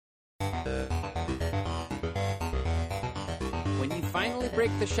finally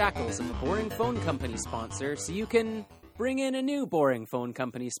break the shackles of a boring phone company sponsor so you can bring in a new boring phone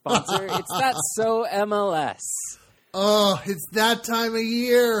company sponsor. It's That's So MLS. Oh, it's that time of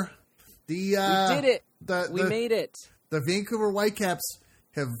year. We did it. We made it. The Vancouver Whitecaps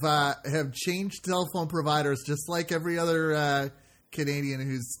have changed telephone providers just like every other Canadian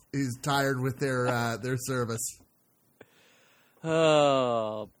who's tired with their service.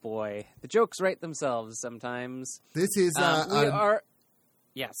 Oh boy, the jokes write themselves sometimes. This is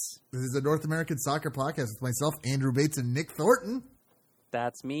Yes. This is a North American Soccer Podcast with myself, Andrew Bates, and Nick Thornton.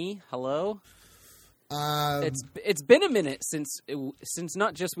 That's me. Hello. It's been a minute since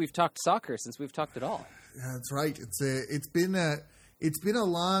not just we've talked soccer, since we've talked at all. That's right. It's been a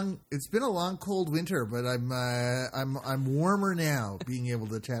long cold winter, but I'm warmer now being able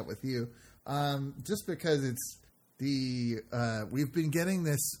to chat with you. Just because we've been getting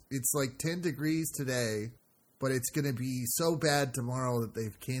this. It's like 10 degrees today, but it's going to be so bad tomorrow that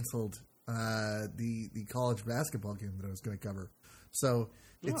they've canceled the college basketball game that I was going to cover. So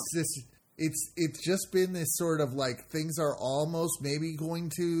it's just been this sort of like things are almost maybe going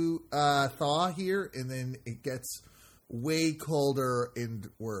to thaw here, and then it gets way colder and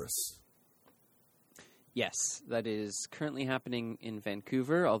worse. Yes, that is currently happening in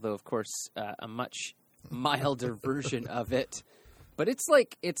Vancouver, although of course a much milder version of it. But it's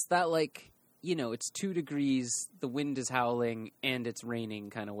it's 2 degrees, the wind is howling, and it's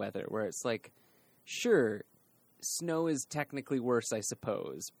raining kind of weather, where it's like, sure, snow is technically worse, I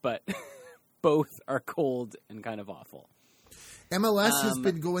suppose, but both are cold and kind of awful. MLS has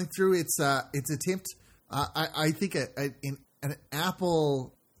been going through its attempt. I think an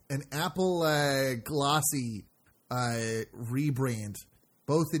Apple glossy rebrand,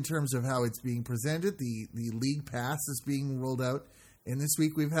 both in terms of how it's being presented. The League Pass is being rolled out, and this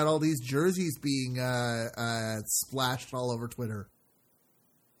week we've had all these jerseys being splashed all over Twitter.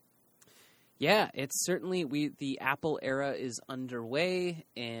 Yeah, it's certainly the Apple era is underway,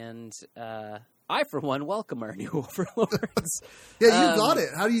 and I, for one, welcome our new overlords. Yeah, you got it.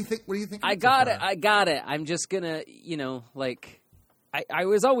 What do you think? I got it. I'm just gonna, I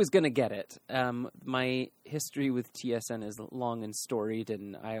was always gonna get it. My history with TSN is long and storied,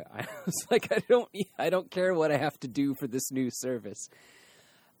 and I was like, I don't care what I have to do for this new service.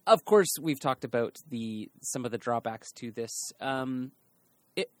 Of course, we've talked about some of the drawbacks to this.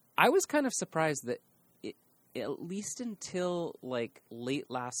 I was kind of surprised that at least until like late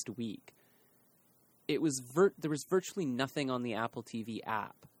last week, there was virtually nothing on the Apple TV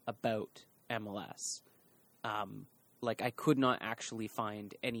app about MLS. I could not actually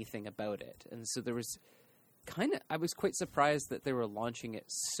find anything about it, and so there was I was quite surprised that they were launching it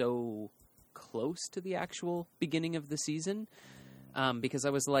so close to the actual beginning of the season, because I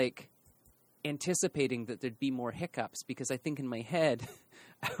was like anticipating that there'd be more hiccups, because I think in my head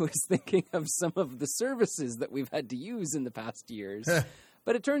I was thinking of some of the services that we've had to use in the past years.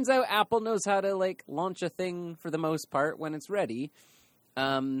 But it turns out Apple knows how to launch a thing for the most part when it's ready.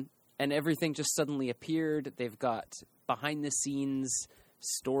 And everything just suddenly appeared. They've got behind the scenes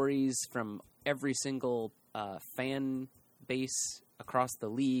stories from every single fan base across the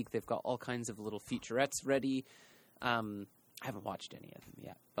league. They've got all kinds of little featurettes ready. I haven't watched any of them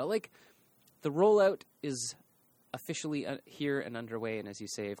yet, but the rollout is officially here and underway, and as you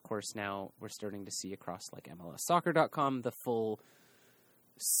say, of course, now we're starting to see across MLSsoccer.com the full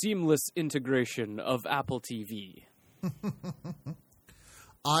seamless integration of Apple TV.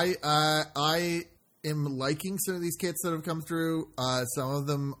 I am liking some of these kits that have come through. Some of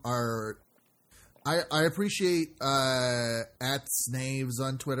them are. I appreciate at Snaves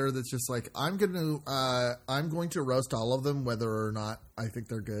on Twitter that's just like, I'm going to roast all of them whether or not I think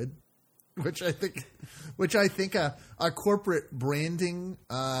they're good. Which I think a corporate branding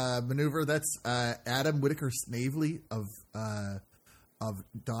maneuver. That's Adam Whitaker Snavely of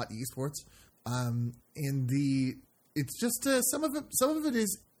Esports. It's just some of it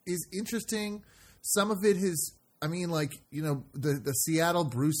is interesting. Some of it is, the Seattle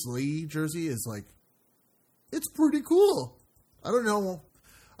Bruce Lee jersey is it's pretty cool. I don't know.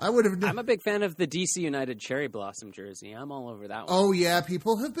 I'm a big fan of the DC United Cherry Blossom jersey. I'm all over that one. Oh, yeah.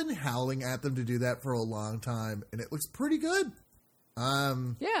 People have been howling at them to do that for a long time, and it looks pretty good.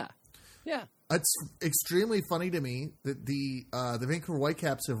 Yeah. It's extremely funny to me that the Vancouver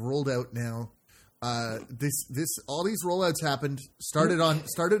Whitecaps have rolled out now. All these rollouts started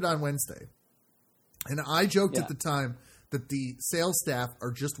on Wednesday. And I joked at the time that the sales staff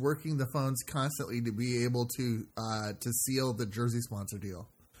are just working the phones constantly to be able to seal the jersey sponsor deal.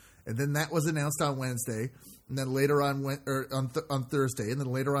 And then that was announced on Wednesday, and then later on Thursday, and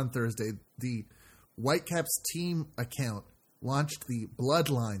then later on Thursday, the Whitecaps team account launched the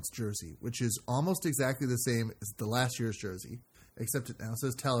Bloodlines jersey, which is almost exactly the same as the last year's jersey, except it now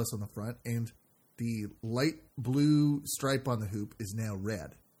says Tellus on the front, and the light blue stripe on the hoop is now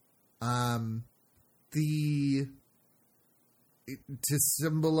red. To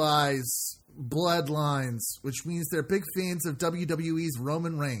symbolize Bloodlines, which means they're big fans of WWE's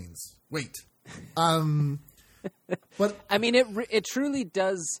Roman Reigns. Wait. But I mean, it truly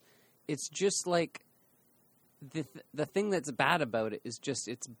does. It's just like the thing that's bad about it is just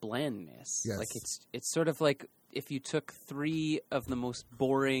its blandness. Yes. Like it's sort of like if you took 3 of the most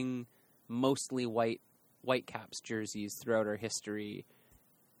boring, mostly Whitecaps jerseys throughout our history,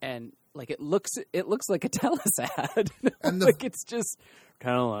 and like it looks like a Tellus ad, And like it's just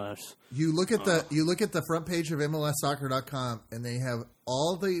Tellus. you look at the front page of MLSsoccer.com, and they have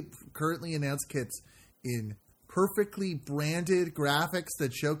all the currently announced kits in perfectly branded graphics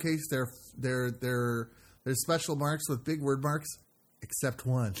that showcase their special marks with big word marks, except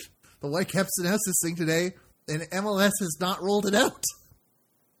one. The Whitecaps announced this thing today, and MLS has not rolled it out.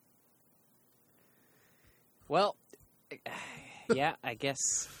 Well, yeah, I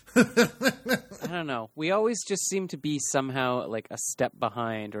guess. I don't know. We always just seem to be somehow like a step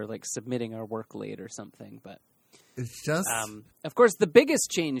behind, or like submitting our work late or something. But It's just of course, the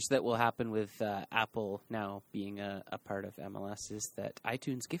biggest change that will happen with Apple now being a part of MLS is that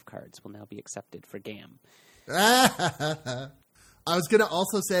iTunes gift cards will now be accepted for GAM. I was going to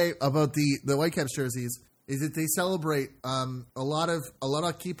also say about the Whitecaps jerseys is that they celebrate a lot of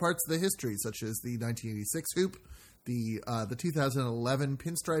key parts of the history, such as the 1986 hoop, the 2011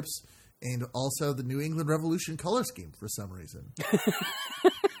 pinstripes, and also the New England Revolution color scheme for some reason.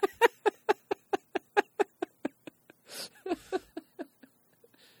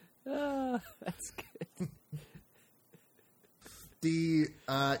 That's good.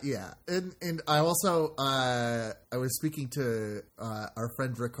 And I also I was speaking to our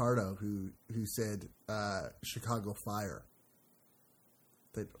friend Ricardo who said Chicago Fire.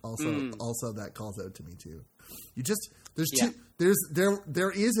 That also that calls out to me too. You just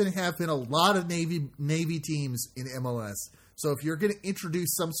there is and have been a lot of Navy teams in MLS. So if you're going to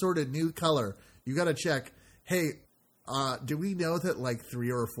introduce some sort of new color, you got to check. Hey, do we know that like 3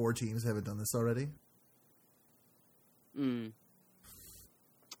 or 4 teams haven't done this already?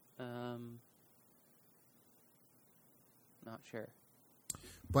 Not sure.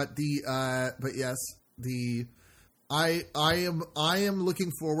 But yes, I am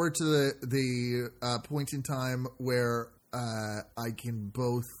looking forward to the point in time where I can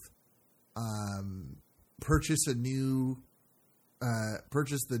both purchase the new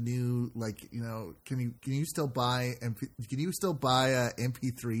can you still buy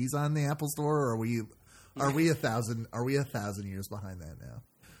MP3s on the Apple Store, or are we 1,000 years behind that now?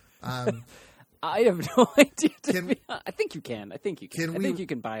 I have no idea. I think you can. I think you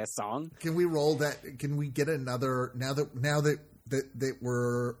can buy a song. Can we roll that? Can we get another now that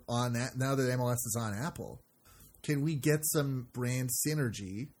we're on that, now that MLS is on Apple? Can we get some brand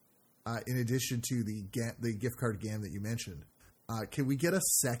synergy in addition to the gift card GAM that you mentioned? Can we get a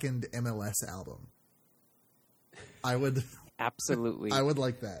second MLS album? I would absolutely. I would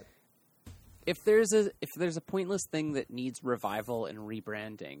like that. If there's a pointless thing that needs revival and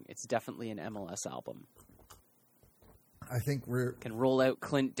rebranding, it's definitely an MLS album. I think can roll out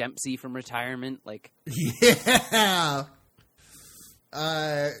Clint Dempsey from retirement, like yeah.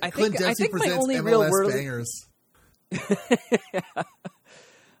 Clint Dempsey presents my only MLS bangers. Yeah.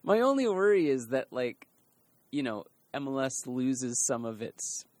 My only worry is that, like, MLS loses some of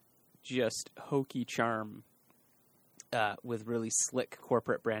its just hokey charm with really slick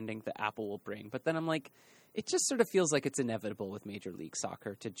corporate branding that Apple will bring. But then I'm like, it just sort of feels like it's inevitable with Major League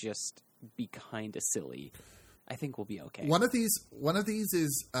Soccer to just be kind of silly. I think we'll be okay. One of these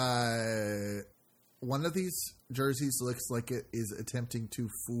jerseys looks like it is attempting to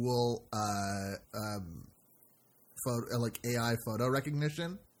fool AI photo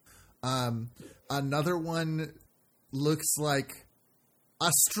recognition. Another one looks like a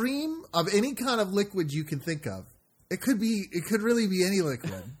stream of any kind of liquid you can think of. It could really be any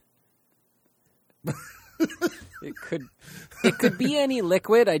liquid. It could be any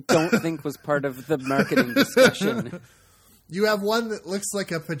liquid. I don't think was part of the marketing discussion. You have one that looks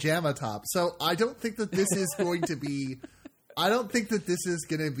like a pajama top. So I don't think that this is going to be. I don't think that this is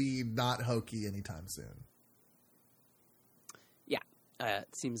going to be not hokey anytime soon. Yeah,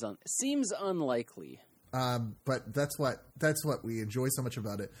 seems unlikely. But that's what we enjoy so much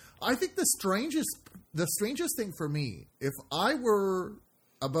about it. I think the strangest thing for me, if I were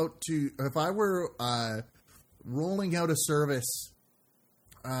rolling out a service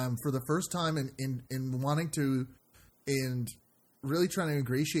for the first time in wanting to and really trying to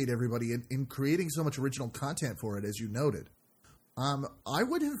ingratiate everybody in creating so much original content for it, as you noted. I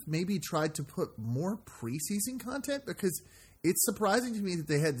would have maybe tried to put more preseason content, because it's surprising to me that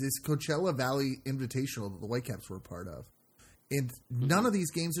they had this Coachella Valley Invitational that the Whitecaps were a part of, and none of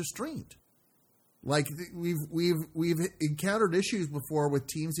these games are streamed. Like, we've encountered issues before with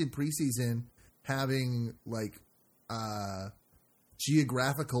teams in preseason having like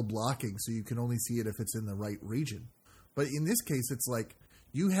geographical blocking, so you can only see it if it's in the right region. But in this case, it's like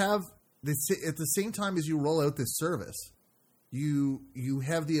you have this at the same time as you roll out this service. You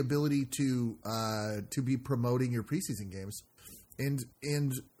have the ability to be promoting your preseason games, and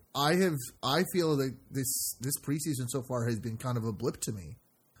I feel that this preseason so far has been kind of a blip to me.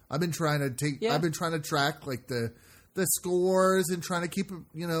 I've been trying to track like the scores and trying to keep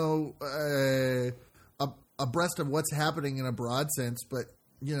abreast of what's happening in a broad sense, but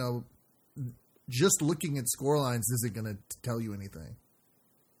just looking at score lines isn't going to tell you anything.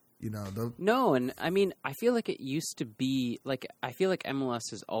 No, and I mean, I feel like it used to be like, I feel like MLS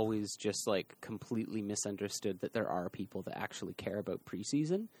has always just like completely misunderstood that there are people that actually care about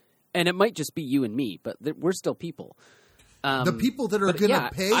preseason, and it might just be you and me, but we're still people. The people that are going to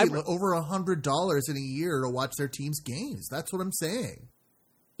pay over $100 in a year to watch their team's games. That's what I'm saying.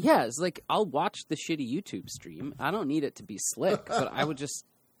 Yeah, it's like, I'll watch the shitty YouTube stream. I don't need it to be slick, but I would just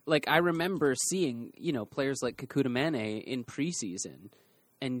like, I remember seeing players like Kekuta Mane in preseason,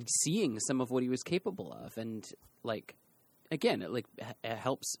 and seeing some of what he was capable of. And, like, again, it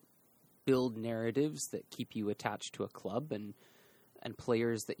helps build narratives that keep you attached to a club and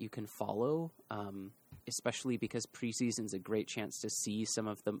players that you can follow, especially because preseason's a great chance to see some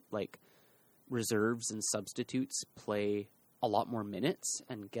of the, like, reserves and substitutes play a lot more minutes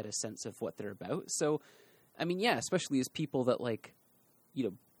and get a sense of what they're about. So, I mean, yeah, especially as people that, like,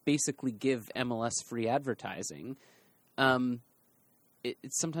 basically give MLS free advertising, it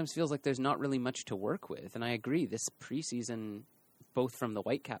sometimes feels like there's not really much to work with. And I agree, this preseason, both from the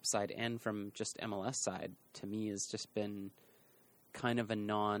Whitecap side and from just MLS side, to me has just been kind of a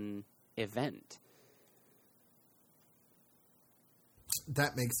non-event.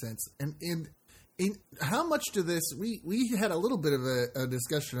 That makes sense. And in how much do this, we had a little bit of a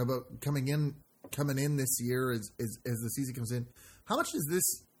discussion about coming in this year as the season comes in. How much is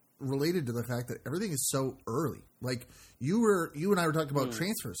this related to the fact that everything is so early? Like, you and I were talking about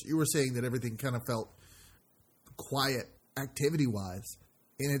transfers. You were saying that everything kind of felt quiet activity-wise.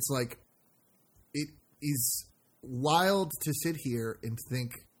 And it's like, it is wild to sit here and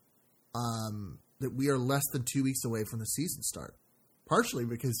think that we are less than 2 weeks away from the season start. Partially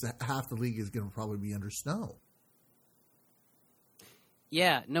because half the league is going to probably be under snow.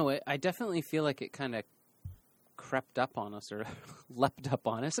 Yeah, no, I definitely feel like it kind of crept up on us or leapt up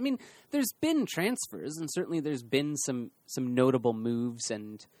on us. I mean, there's been transfers, and certainly there's been some notable moves,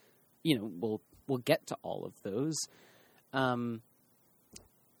 and we'll get to all of those. But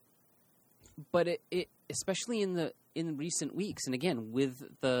it especially in recent weeks, and again with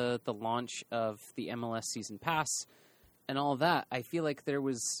the launch of the MLS season pass and all of that, I feel like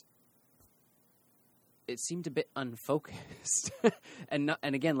it seemed a bit unfocused, and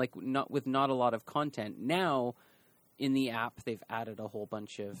again, like not a lot of content. Now in the app, they've added a whole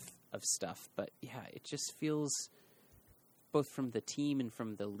bunch of stuff, but yeah, it just feels, both from the team and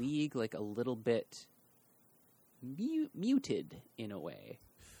from the league, like a little bit muted in a way.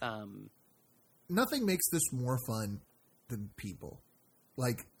 Nothing makes this more fun than people.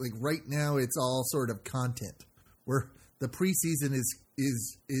 Like right now, it's all sort of content. Where the preseason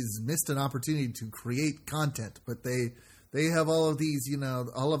is missed an opportunity to create content, but they have all of these,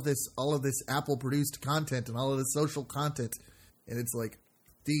 all of this Apple produced content and all of this social content, and it's like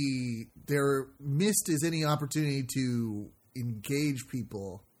they're missed as any opportunity to engage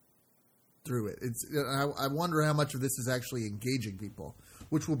people through it. I wonder how much of this is actually engaging people,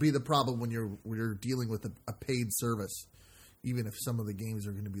 which will be the problem when you're dealing with a paid service, even if some of the games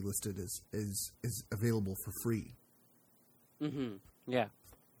are going to be listed as available for free. Mm-hmm. Yeah.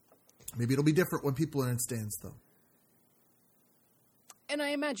 Maybe it'll be different when people are in stands, though. And I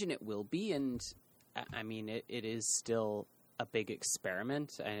imagine it will be, and I mean, it is still a big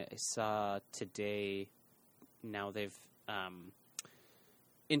experiment. I saw today, now they've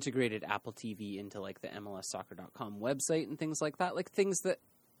integrated Apple TV into like the MLSsoccer.com website and things like that, like things that,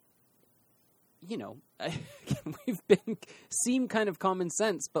 seem kind of common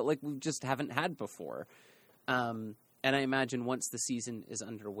sense, but like we just haven't had before. And I imagine once the season is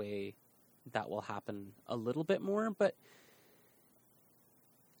underway, that will happen a little bit more. But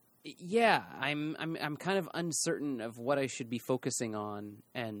yeah, I'm kind of uncertain of what I should be focusing on,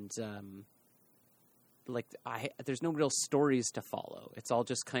 and like there's no real stories to follow. It's all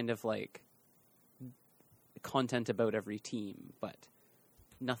just kind of like content about every team, but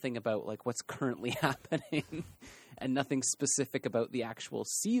nothing about like what's currently happening, and nothing specific about the actual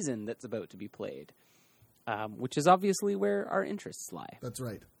season that's about to be played, which is obviously where our interests lie. That's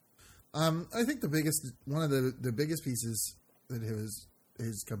right. I think one of the biggest pieces that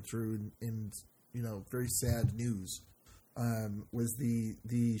has come through in very sad news was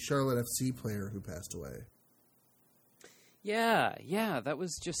the Charlotte FC player who passed away. Yeah, that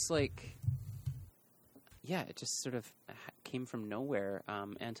was just like, it just sort of came from nowhere.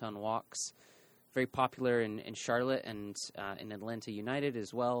 Anton Walkes, very popular in Charlotte and in Atlanta United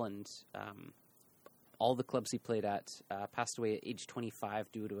as well, and all the clubs he played at, passed away at age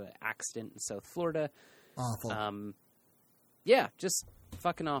 25 due to an accident in South Florida. Awful. Just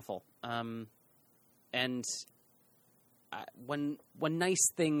fucking awful. And one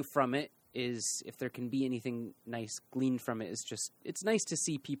nice thing from it is, if there can be anything nice gleaned from it, is just it's nice to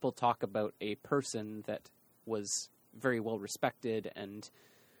see people talk about a person that was very well respected, and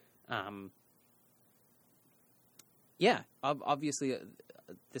obviously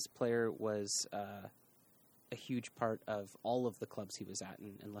this player was a huge part of all of the clubs he was at,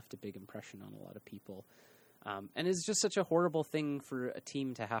 and left a big impression on a lot of people. And it's just such a horrible thing for a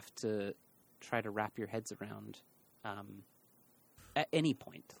team to have to try to wrap your heads around at any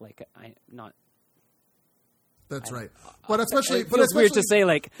point. Like, That's right. But especially, it's weird to say,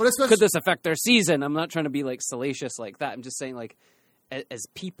 like, could this affect their season? I'm not trying to be like salacious like that. I'm just saying, like, as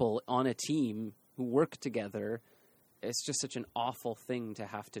people on a team who work together, it's just such an awful thing to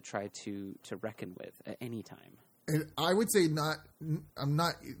have to try to reckon with at any time. And I would say I'm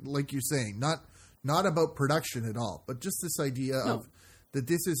not, like you're saying, not about production at all, but just this idea of that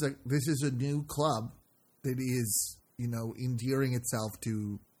this is a new club that is, endearing itself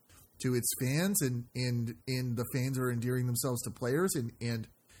to its fans, and the fans are endearing themselves to players, and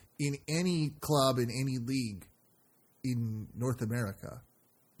in any club in any league in North America,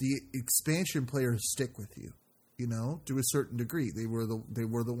 the expansion players stick with you, to a certain degree. They were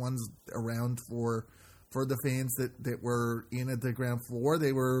the ones around for the fans that were in at the ground floor.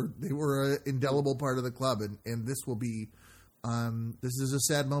 They were an indelible part of the club, and this will be this is a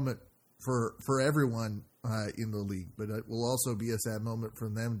sad moment for everyone in the league, but it will also be a sad moment for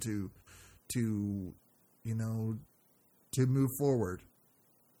them to move forward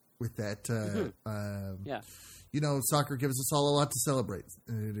with that. Soccer gives us all a lot to celebrate,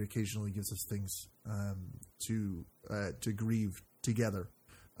 and it occasionally gives us things to grieve together.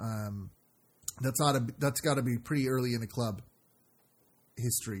 That's got to be pretty early in a club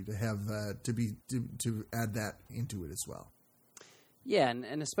history to have to add that into it as well. Yeah,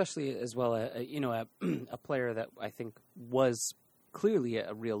 and especially as well, a player that I think was clearly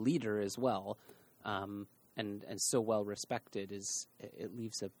a real leader as well, and so well respected, it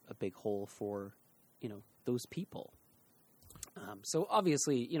leaves a big hole for those people. So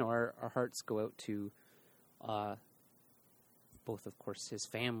obviously, our hearts go out to both, of course, his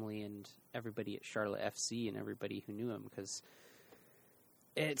family and everybody at Charlotte FC and everybody who knew him, because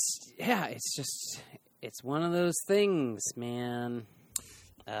it's one of those things, man.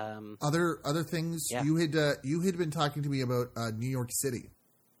 Other things, you had been talking to me about New York City.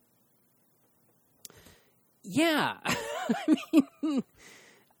 Yeah, I mean,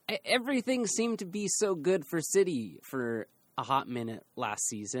 everything seemed to be so good for City for a hot minute last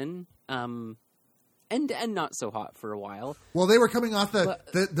season, and not so hot for a while. Well, they were coming off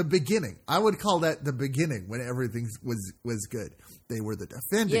the beginning. I would call that the beginning, when everything was good. They were the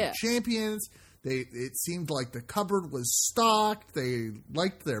defending champions. It seemed like the cupboard was stocked. They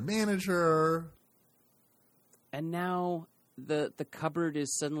liked their manager. And now the cupboard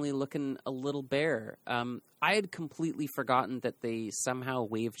is suddenly looking a little bare. I had completely forgotten that they somehow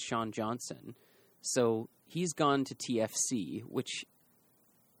waived Sean Johnson. So he's gone to TFC, which,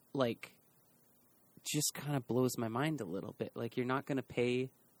 like, just kind of blows my mind a little bit. Like, you're not going to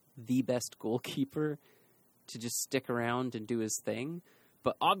pay the best goalkeeper to just stick around and do his thing.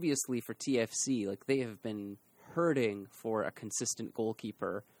 But obviously for TFC, like, they have been hurting for a consistent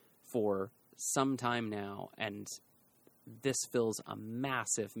goalkeeper for some time now, and this fills a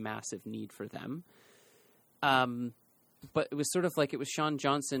massive, massive need for them. But it was sort of like it was Sean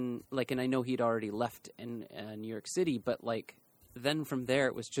Johnson, like, and I know he'd already left in New York City, but, like, then from there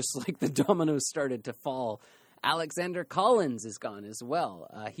it was just like the dominoes started to fall. Alexander Collins is gone as well.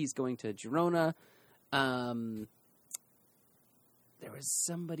 He's going to Girona. There was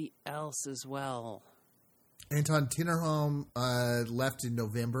somebody else as well. Anton Tinnerholm left in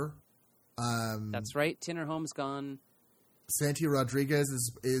November. That's right. Tinnerholm's gone. Santi Rodriguez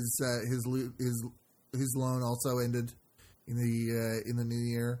is his loan also ended in the new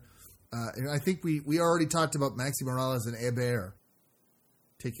year. And I think we already talked about Maxi Morales and Hebert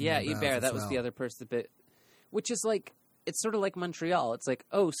taking. Yeah, Hebert. That was the other person. Which is like, it's sort of like Montreal. It's like,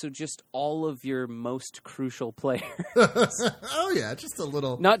 oh, so just all of your most crucial players. Oh yeah, just a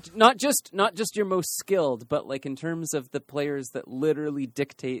little. Not just your most skilled, but like in terms of the players that literally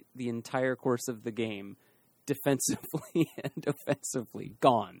dictate the entire course of the game, defensively and offensively,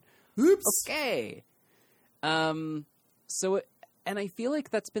 gone. Oops. Okay. So, and I feel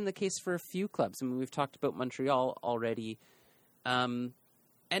like that's been the case for a few clubs. I mean, we've talked about Montreal already. And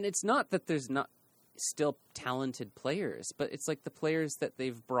it's not that there's not still talented players, but it's like the players that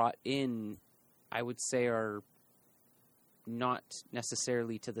they've brought in, I would say, are not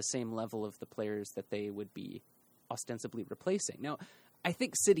necessarily to the same level of the players that they would be ostensibly replacing. Now, I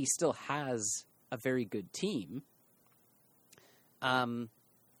think City still has a very good team.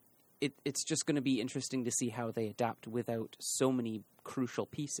 It's just going to be interesting to see how they adapt without so many crucial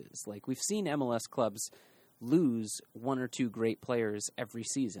pieces. Like, we've seen MLS clubs lose one or two great players every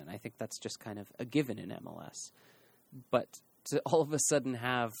season. I think that's just kind of a given in MLS. But to all of a sudden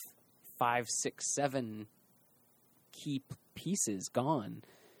have 5, 6, 7 key pieces gone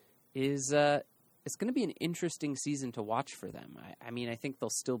is it's going to be an interesting season to watch for them. I mean, I think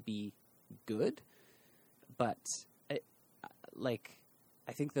they'll still be good, but I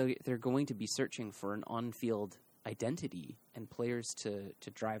think they're going to be searching for an on-field identity and players to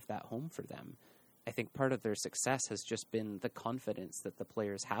drive that home for them. I think part of their success has just been the confidence that the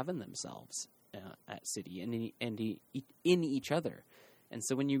players have in themselves at City and in each other. And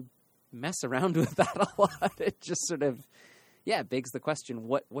so when you mess around with that a lot, it just sort of, begs the question,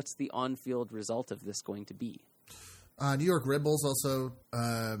 what's the on-field result of this going to be? New York Red Bulls also,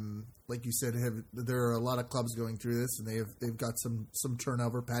 like you said, there are a lot of clubs going through this, and they've got some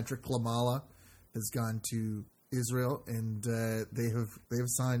turnover. Patrick Klimala has gone to Israel, and they have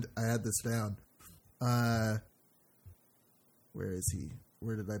signed. I had this down. Where is he?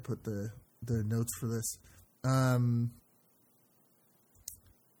 Where did I put the notes for this?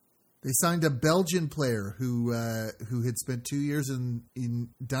 They signed a Belgian player who had spent 2 years in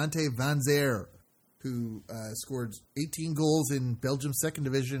Dante Van Zer, who scored 18 goals in Belgium's second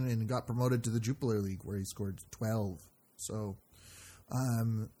division and got promoted to the Jupiler League, where he scored 12. So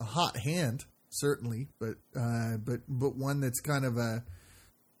a hot hand, certainly, but one that's kind of a.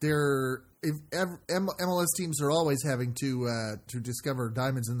 MLS teams are always having to discover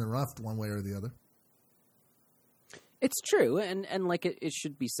diamonds in the rough one way or the other. It's true, and like it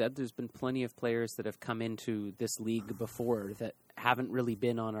should be said, there's been plenty of players that have come into this league before that haven't really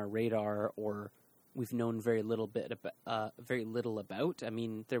been on our radar or we've known very little about. I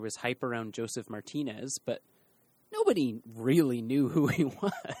mean, there was hype around Joseph Martinez, but nobody really knew who he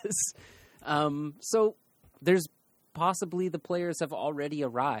was. So there's possibly the players have already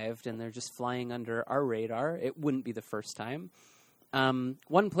arrived and they're just flying under our radar. It wouldn't be the first time.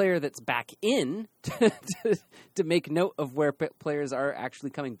 One player that's back in to make note of where players are actually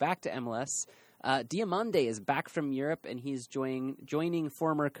coming back to MLS, Diomande is back from Europe, and he's joining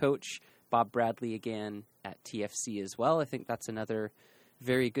former coach Bob Bradley again at TFC as well. I think that's another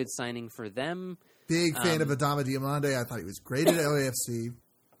very good signing for them. Big fan of Adama Diomande. I thought he was great at LAFC.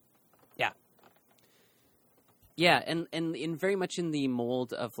 Yeah, and in very much in the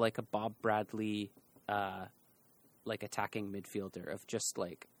mold of like a Bob Bradley like attacking midfielder, of just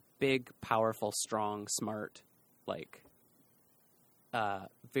like big, powerful, strong, smart, like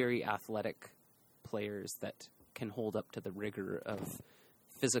very athletic players that can hold up to the rigor of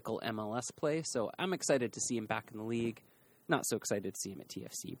physical MLS play. So I'm excited to see him back in the league. Not so excited to see him at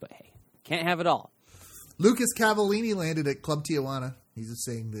TFC, but hey, can't have it all. Lucas Cavallini landed at Club Tijuana. He's just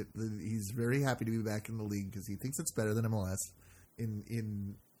saying that he's very happy to be back in the league because he thinks it's better than MLS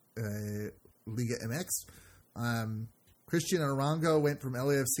in Liga MX. Christian Arango went from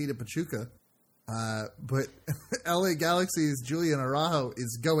LAFC to Pachuca, but LA Galaxy's Julian Araujo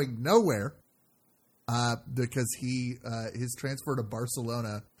is going nowhere because his transfer to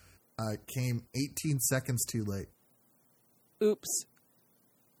Barcelona came 18 seconds too late. Oops.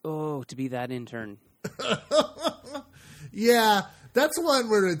 Oh, to be that intern. Yeah, that's one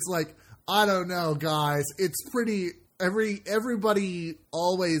where it's like, I don't know, guys. It's pretty. Everybody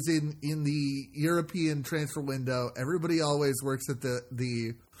always in the European transfer window. Everybody always works at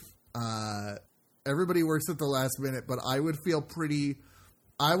everybody works at the last minute. But I would feel pretty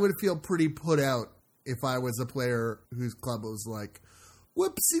put out if I was a player whose club was like,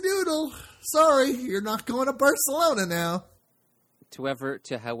 whoopsie doodle, sorry, you're not going to Barcelona now.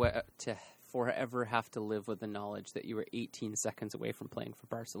 forever have to live with the knowledge that you were 18 seconds away from playing for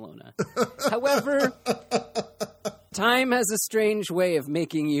Barcelona. However, time has a strange way of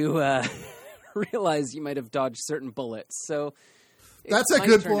making you realize you might have dodged certain bullets. So that's a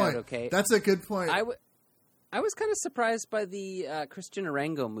good point. Okay. That's a good point. I was kind of surprised by the Christian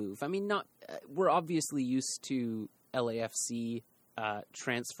Arango move. I mean, we're obviously used to LAFC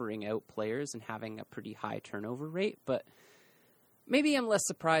transferring out players and having a pretty high turnover rate, but maybe I'm less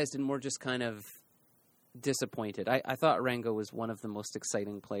surprised and more just kind of disappointed. I thought Arango was one of the most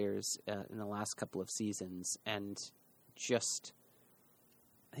exciting players in the last couple of seasons, and just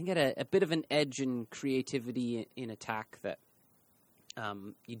I think had a bit of an edge and creativity in attack that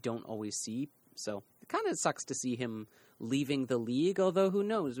you don't always see. So it kind of sucks to see him leaving the league, although who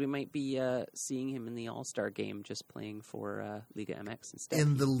knows, we might be seeing him in the All-Star game just playing for Liga MX instead.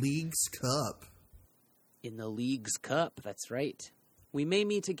 In the League's Cup. In the League's Cup, that's right. We may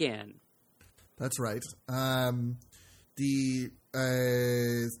meet again. That's right. Sebastian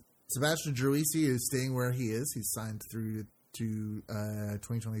Druisi is staying where he is. He's signed through to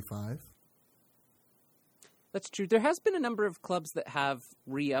 2025. That's true. There has been a number of clubs that have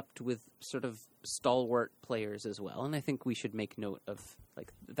re-upped with sort of stalwart players as well, and I think we should make note of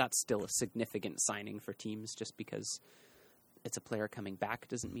that's still a significant signing for teams. Just because it's a player coming back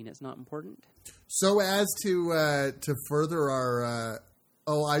doesn't mean it's not important. So as to further our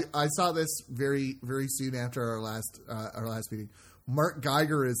I saw this very very soon after our last meeting. Mark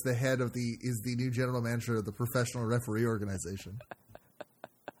Geiger is the new general manager of the Professional Referee Organization.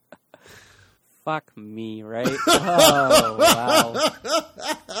 Fuck me, right? Oh, wow.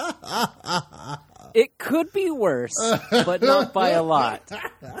 It could be worse, but not by a lot.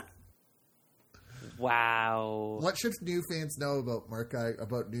 Wow. What should new fans know about Mark Geiger,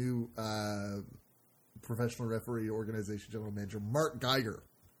 about new Professional Referee Organization General Manager Mark Geiger?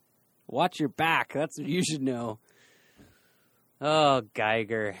 Watch your back. That's what you should know. Oh,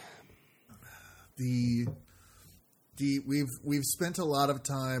 Geiger. We've spent a lot of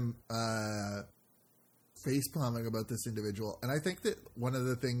time facepalming about this individual, and I think that one of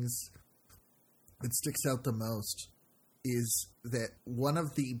the things that sticks out the most is that one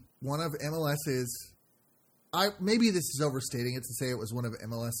of MLS's, maybe this is overstating it to say it was one of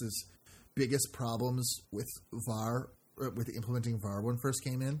MLS's biggest problems with VAR, with implementing VAR when it first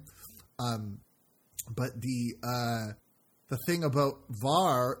came in. But the thing about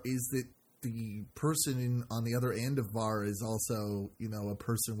VAR is that the person on the other end of VAR is also, a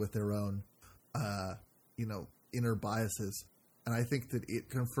person with their own, inner biases. And I think that it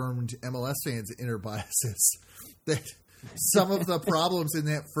confirmed MLS fans' inner biases. That some of the problems in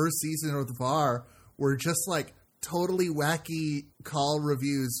that first season of the VAR were just totally wacky call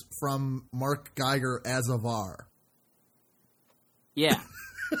reviews from Mark Geiger as a VAR. Yeah.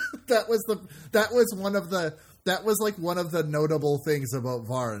 That was one of the notable things about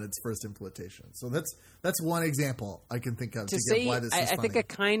VAR in its first implementation. So that's one example I can think of to get why this is funny. I think a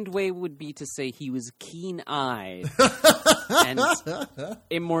kind way would be to say he was keen-eyed. And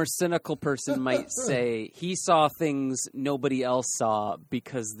a more cynical person might say he saw things nobody else saw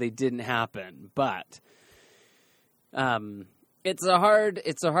because they didn't happen. But it's a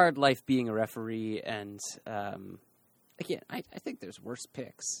hard life being a referee, and again, I think there's worse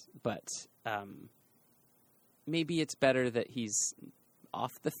picks, but maybe it's better that he's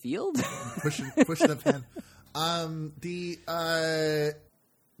off the field. push the pen.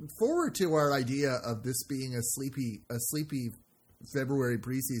 Forward to our idea of this being a sleepy February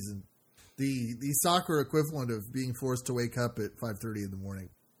preseason, the soccer equivalent of being forced to wake up at 5:30 in the morning,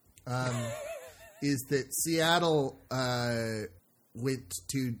 is that Seattle went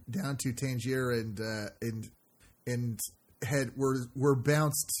down to Tangier and were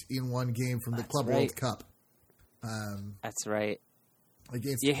bounced in one game from the Club World Cup. That's right.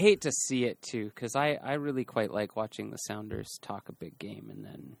 You hate to see it too, because I really quite like watching the Sounders talk a big game and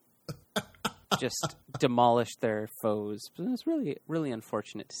then just demolish their foes. But it's really, really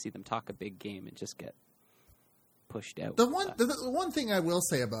unfortunate to see them talk a big game and just get pushed out. The one thing I will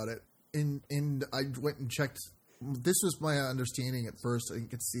say about it, and I went and checked. This was my understanding at first. I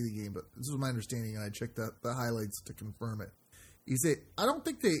didn't get to see the game, but this was my understanding, and I checked the highlights to confirm it. Is that I don't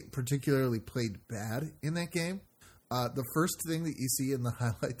think they particularly played bad in that game. The first thing that you see in the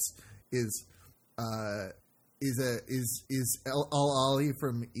highlights is Al Ali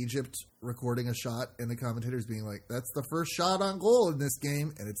from Egypt recording a shot, and the commentators being like, "That's the first shot on goal in this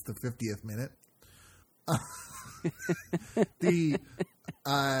game," and it's the 50th minute.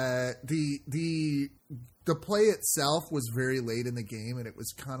 The play itself was very late in the game, and it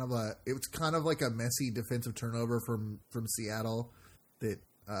was kind of like a messy defensive turnover from Seattle that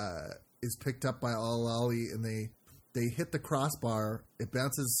is picked up by Al Ahly, and they hit the crossbar. It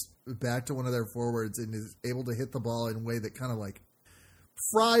bounces back to one of their forwards and is able to hit the ball in a way that kind of like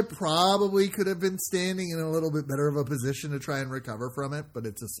Fry probably could have been standing in a little bit better of a position to try and recover from it, but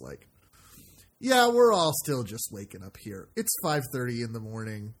it's just like, yeah, we're all still just waking up here. It's 5:30 in the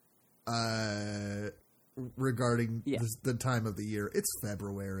morning. Regarding the time of the year, it's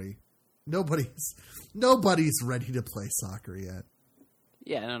February. Nobody's ready to play soccer yet.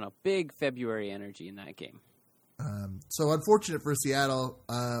 Yeah, no. Big February energy in that game. So unfortunate for Seattle,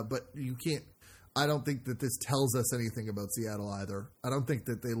 but you can't. I don't think that this tells us anything about Seattle either. I don't think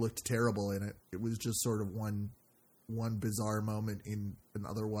that they looked terrible in it. It was just sort of one bizarre moment in an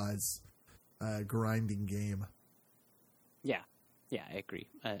otherwise grinding game. Yeah, I agree.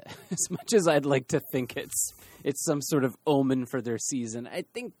 As much as I'd like to think it's some sort of omen for their season, I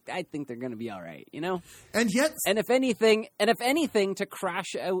think they're going to be all right, you know. And if anything, to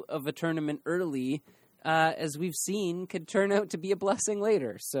crash out of a tournament early, as we've seen, could turn out to be a blessing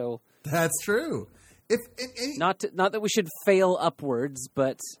later. So that's true. Not that we should fail upwards,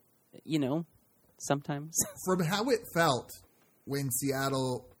 but you know, sometimes from how it felt when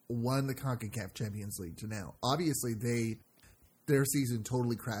Seattle won the CONCACAF Champions League to now, obviously their season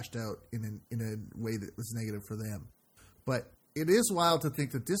totally crashed out in a way that was negative for them. But it is wild to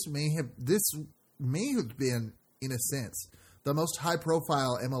think that this may have been, in a sense, the most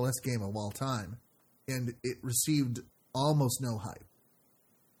high-profile MLS game of all time, and it received almost no hype.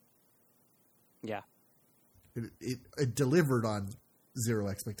 Yeah. It delivered on zero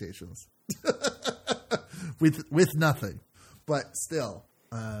expectations. with nothing. But still,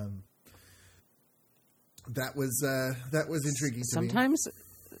 that was intriguing to me.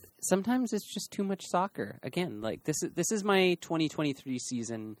 Sometimes it's just too much soccer. Again, like this is my 2023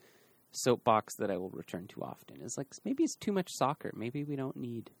 season soapbox that I will return to often. Is like maybe it's too much soccer. Maybe we don't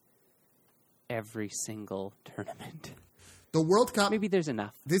need every single tournament. The World Cup. Maybe there's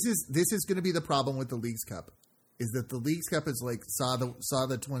enough. This is going to be the problem with the Leagues Cup, is that the Leagues Cup is like saw the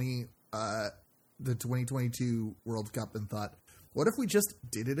 2022 World Cup and thought, what if we just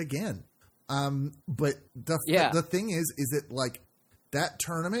did it again? But the thing is that like that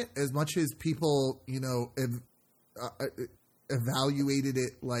tournament, as much as people, you know, evaluated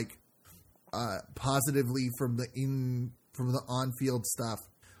it like positively from the on-field stuff,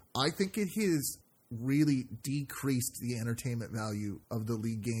 I think it has really decreased the entertainment value of the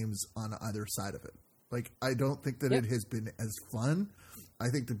league games on either side of it. Like, I don't think that it has been as fun. I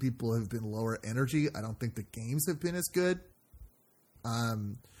think the people have been lower energy. I don't think the games have been as good.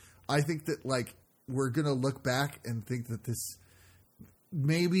 I think that, like, we're going to look back and think that this,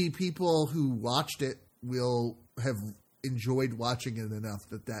 maybe people who watched it will have enjoyed watching it enough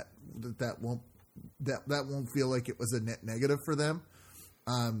that won't feel like it was a net negative for them.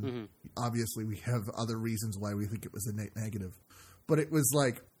 Obviously we have other reasons why we think it was a net negative, but it was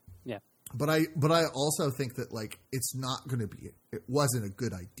like, yeah. But I also think that, like, it's not going to be, it wasn't a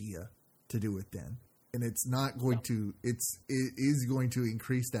good idea to do it then. And it's not going to, it is going to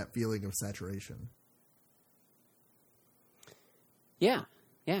increase that feeling of saturation. Yeah,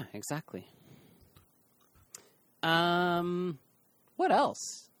 exactly. What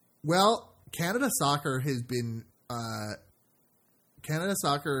else? Well, Canada Soccer has been, Canada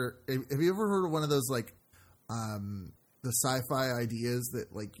Soccer, have you ever heard of one of those, like, the sci-fi ideas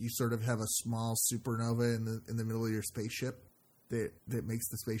that, like, you sort of have a small supernova in the middle of your spaceship that makes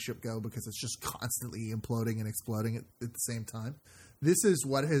the spaceship go because it's just constantly imploding and exploding at the same time? This is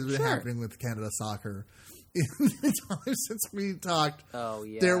what has been happening with Canada Soccer in the time since we talked. Oh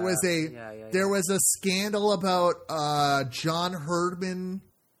yeah, there was a scandal about John Herdman.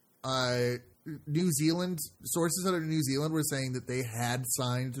 New Zealand sources out of New Zealand were saying that they had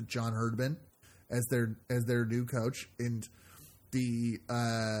signed John Herdman as their new coach, and the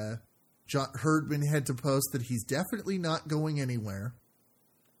John Herdman had to post that he's definitely not going anywhere.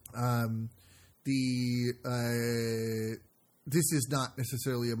 This is not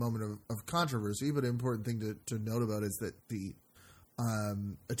necessarily a moment of controversy, but an important thing to note about is that the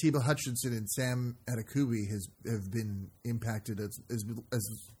Atiba Hutchinson and Sam Adekubi have been impacted as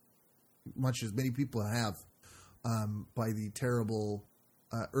much as many people have by the terrible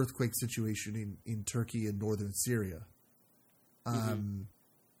earthquake situation in Turkey and northern Syria.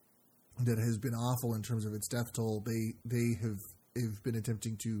 That has been awful in terms of its death toll. They have been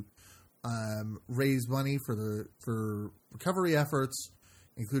attempting to raise money for recovery efforts,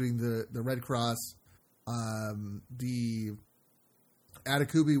 including the Red Cross. The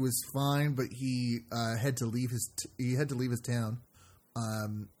Adekubi was fine, but he had to leave his town.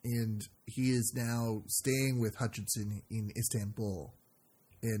 And he is now staying with Hutchinson in Istanbul.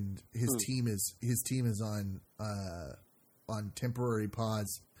 and his team is on temporary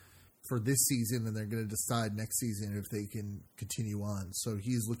pause for this season, and they're going to decide next season if they can continue on. So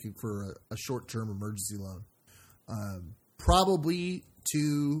he's looking for a short-term emergency loan, probably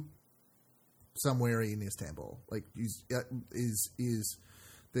to somewhere in Istanbul. Like is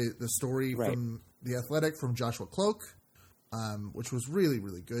the story from The Athletic from Joshua Cloak, which was really,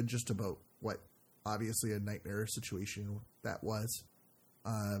 really good, just about what obviously a nightmare situation that was.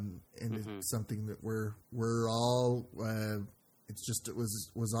 And it's something that we're all it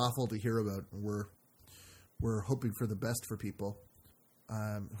was awful to hear about. We're hoping for the best for people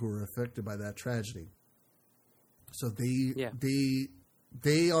who are affected by that tragedy. So they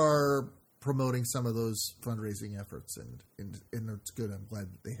are promoting some of those fundraising efforts, and it's good. I'm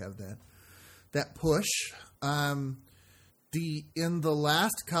glad that they have that push.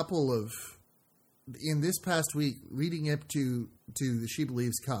 In this past week, leading up to the She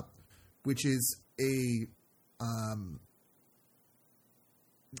Believes Cup, which is a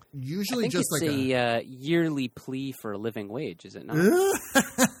usually just it's like a yearly plea for a living wage, is it not?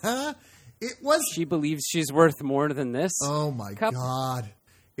 It was. She believes she's worth more than this. Oh my cup. God!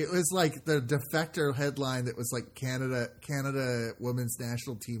 It was like the Defector headline that was like Canada women's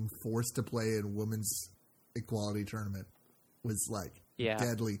national team forced to play in women's equality tournament was like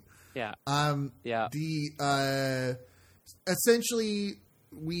deadly. Yeah. Essentially,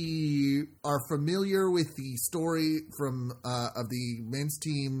 we are familiar with the story from of the men's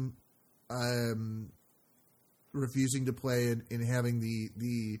team refusing to play and having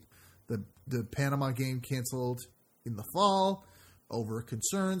the Panama game canceled in the fall over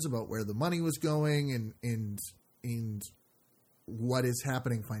concerns about where the money was going and what is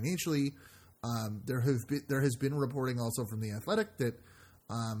happening financially. There has been reporting also from The Athletic that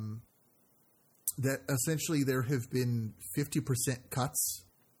essentially there have been 50% cuts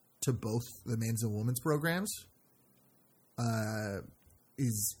to both the men's and women's programs.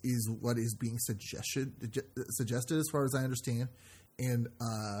 Is what is being suggested as far as I understand, and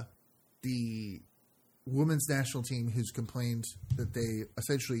the women's national team who's complained that they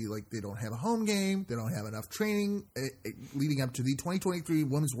essentially they don't have a home game, they don't have enough training leading up to the 2023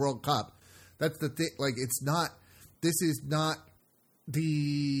 Women's World Cup. That's the thing. It's not. This is not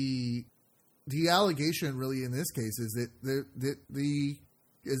the allegation really in this case is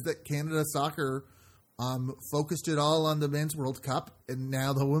that Canada Soccer focused it all on the Men's World Cup, and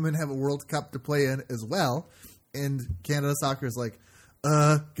now the women have a World Cup to play in as well. And Canada Soccer is like,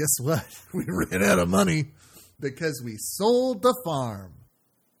 guess what? We ran out of money because we sold the farm.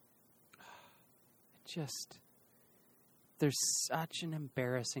 There's such an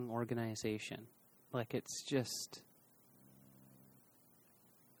embarrassing organization. It's just,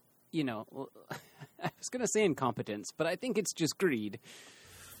 I was going to say incompetence, but I think it's just greed.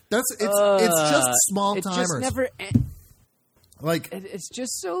 It's just small timers. Just never. It's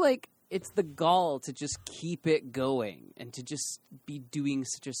just so it's the gall to just keep it going and to just be doing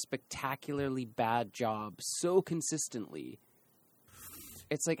such a spectacularly bad job so consistently.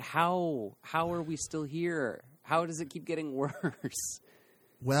 It's how are we still here? How does it keep getting worse?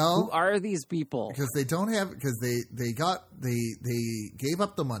 Well, who are these people? Because they don't have, because they gave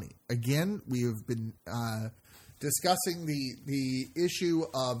up the money. Again, we have been discussing the issue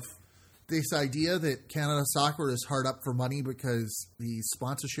of this idea that Canada Soccer is hard up for money because the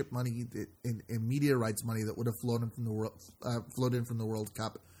sponsorship money and media rights money that would have flowed in from the World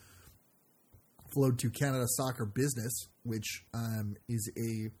Cup flowed to Canada Soccer Business, which is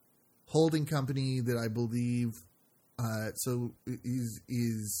a holding company that I believe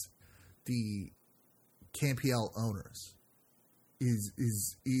is the Campiel owners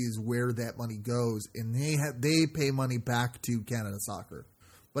is where that money goes, and they pay money back to Canada Soccer,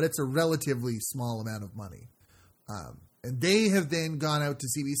 but it's a relatively small amount of money, and they have then gone out to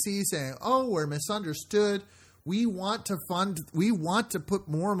CBC saying, "Oh, we're misunderstood. We want to put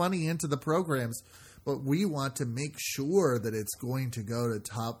more money into the programs, but we want to make sure that it's going to go to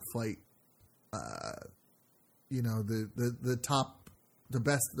top flight." The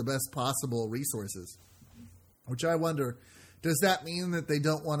best possible resources, which I wonder, does that mean that they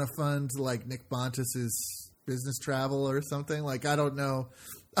don't want to fund Nick Bontis's business travel or something? I don't know.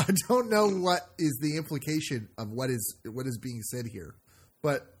 I don't know what is the implication of what is being said here.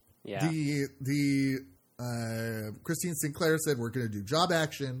 But the Christine Sinclair said we're going to do job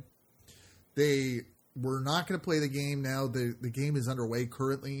action. They were not going to play the game now. The game is underway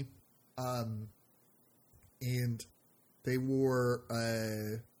currently. And they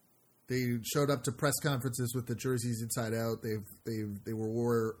showed up to press conferences with the jerseys inside out. They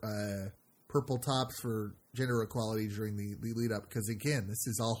wore purple tops for gender equality during the lead up, because again, this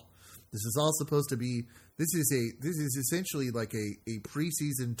is all supposed to be. This is essentially like a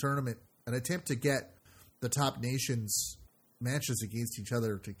preseason tournament, an attempt to get the top nations matches against each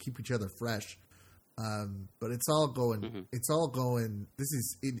other to keep each other fresh. But it's all going. Mm-hmm. It's all going. This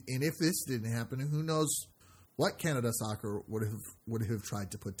is, and if this didn't happen, who knows what Canada Soccer would have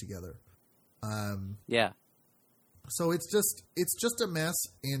tried to put together. Yeah. So it's just a mess,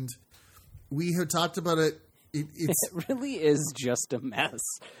 and we have talked about it. It really is just a mess.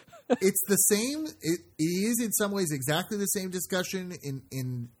 It's the same. It is in some ways exactly the same discussion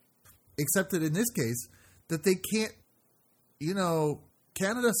in except that in this case that they can't.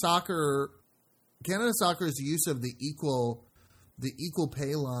 Canada Soccer's use of the equal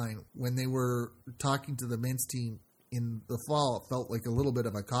pay line when they were talking to the men's team in the fall felt like a little bit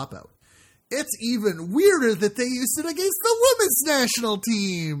of a cop out. It's even weirder that they used it against the women's national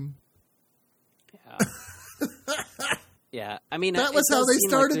team. Yeah. Yeah. I mean, that was how they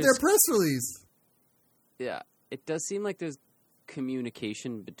started their press release. Yeah. It does seem like there's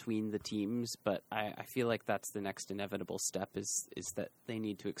communication between the teams, but I feel like that's the next inevitable step is that they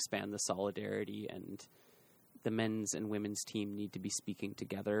need to expand the solidarity, and the men's and women's team need to be speaking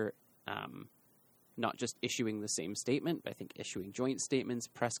together. Not just issuing the same statement, but I think issuing joint statements,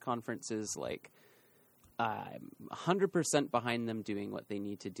 press conferences, like I'm 100% behind them doing what they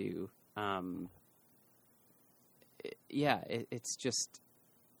need to do. It's just,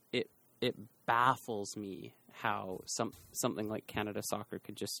 it baffles me how something like Canada Soccer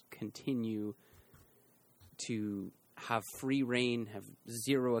could just continue to have free reign, have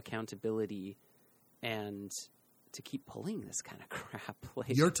zero accountability, and to keep pulling this kind of crap.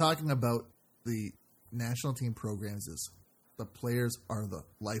 Like, you're talking about the national team programs is the players are the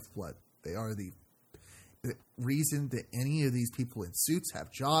lifeblood. They are the reason that any of these people in suits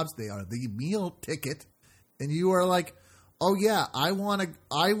have jobs. They are the meal ticket. And you are like, oh yeah, I want to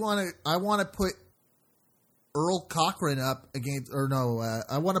put Earl Cochran up against, or no,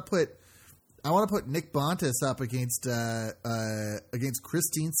 I want to put Nick Bontis up against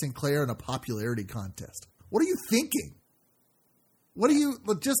Christine Sinclair in a popularity contest. What are you thinking? What are you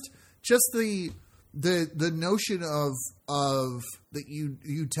just the notion of that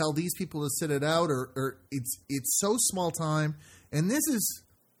you tell these people to sit it out, or it's so small time, and this is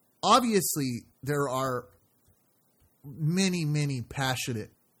obviously there are many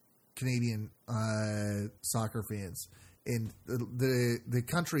passionate Canadian soccer fans, and the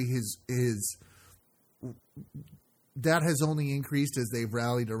country is that has only increased as they've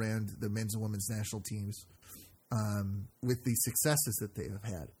rallied around the men's and women's national teams with the successes that they have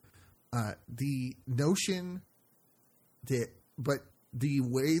had. The notion that, but the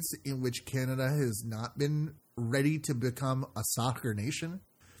ways in which Canada has not been ready to become a soccer nation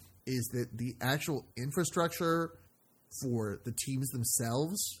is that the actual infrastructure for the teams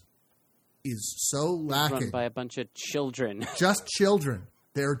themselves is so lacking. Run by a bunch of children. Just children.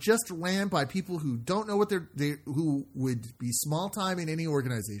 They're just ran by people who don't know what who would be small time in any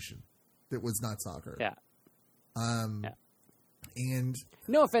organization that was not soccer. Yeah. And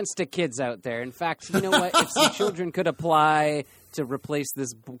no offense to kids out there. In fact, you know what? If some children could apply to replace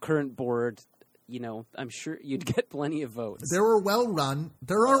this current board, I'm sure you'd get plenty of votes. There are well-run.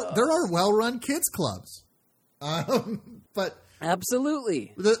 There are well-run kids clubs. But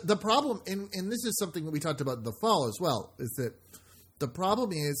absolutely, the problem, and this is something that we talked about in the fall as well, is that the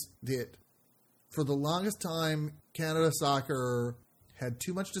problem is that for the longest time, Canada Soccer had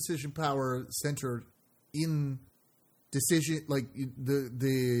too much decision power centered in decision. Like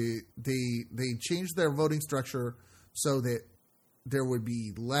they changed their voting structure so that there would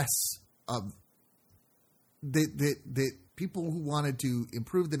be less of that people who wanted to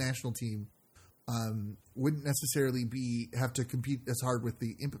improve the national team wouldn't necessarily have to compete as hard with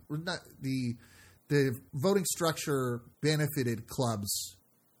the voting structure benefited clubs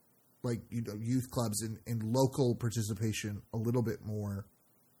like youth clubs and local participation a little bit more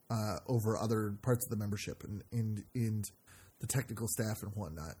over other parts of the membership and the technical staff and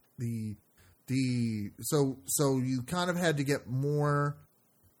whatnot. So you kind of had to get more.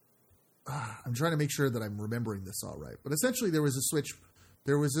 I'm trying to make sure that I'm remembering this all right, but essentially there was a switch.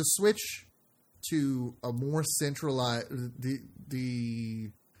 There was a switch to a more centralized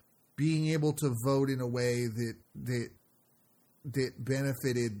the being able to vote in a way that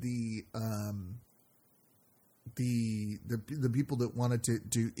benefited the people that wanted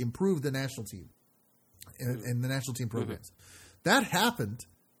to improve the national team and the national team programs. Mm-hmm. That happened,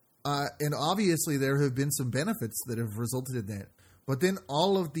 and obviously there have been some benefits that have resulted in that. But then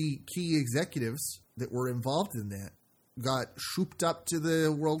all of the key executives that were involved in that got shooped up to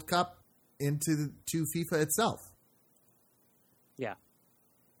the World Cup to FIFA itself. Yeah.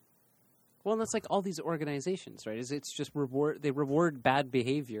 Well, and that's like all these organizations, right? It's just they reward bad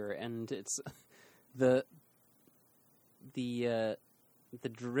behavior, and it's the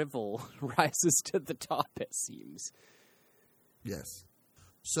drivel rises to the top, it seems. Yes.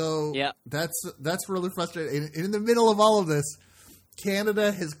 So yeah. that's really frustrating. In the middle of all of this,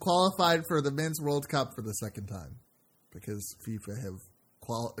 Canada has qualified for the Men's World Cup for the second time because FIFA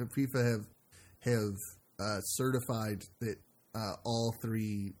have certified that all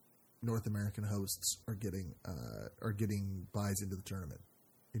three North American hosts are getting buys into the tournament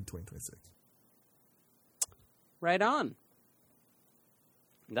in 2026. Right on.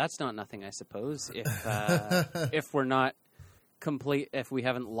 That's not nothing, I suppose. If we're not complete, if we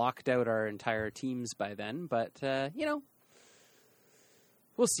haven't locked out our entire teams by then, but we'll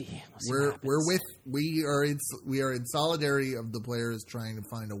see. We are in solidarity of the players trying to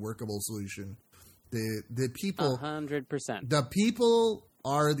find a workable solution. The people 100%. The people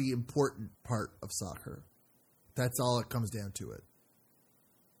are the important part of soccer. That's all it comes down to it.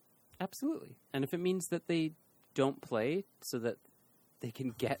 Absolutely. And if it means that they don't play so that they can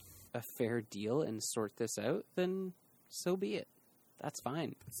get a fair deal and sort this out, then so be it. That's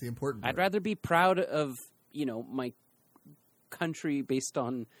fine. That's the important part. I'd rather be proud of, my country based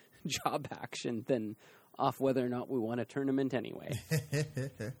on job action than off whether or not we won a tournament anyway.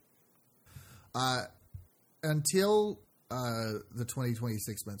 Until the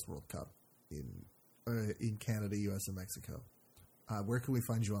 2026 Men's World Cup in Canada, U.S., and Mexico, where can we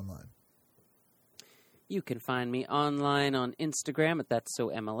find you online? You can find me online on Instagram at That's So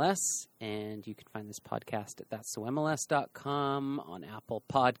MLS, and you can find this podcast at that'ssomls.com, on Apple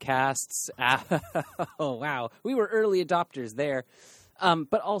Podcasts. Oh, wow. We were early adopters there.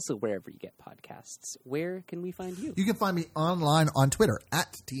 But also wherever you get podcasts. Where can we find you? You can find me online on Twitter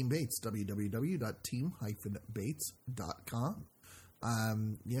at Team Bates, www.team-bates.com.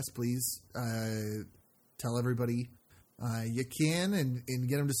 Yes, please tell everybody you can and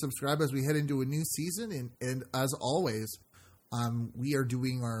get them to subscribe as we head into a new season. And as always, we are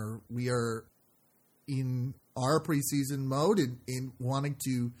in our preseason mode and wanting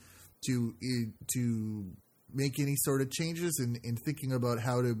to make any sort of changes and thinking about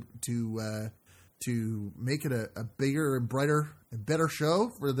how to make it a bigger and brighter and better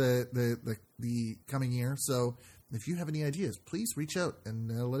show for the coming year. So if you have any ideas, please reach out and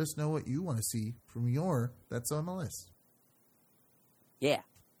let us know what you want to see from your That's on MLS. Yeah.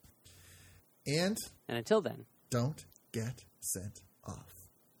 And until then, don't get sent off.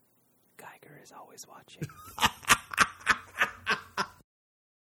 Geiger is always watching.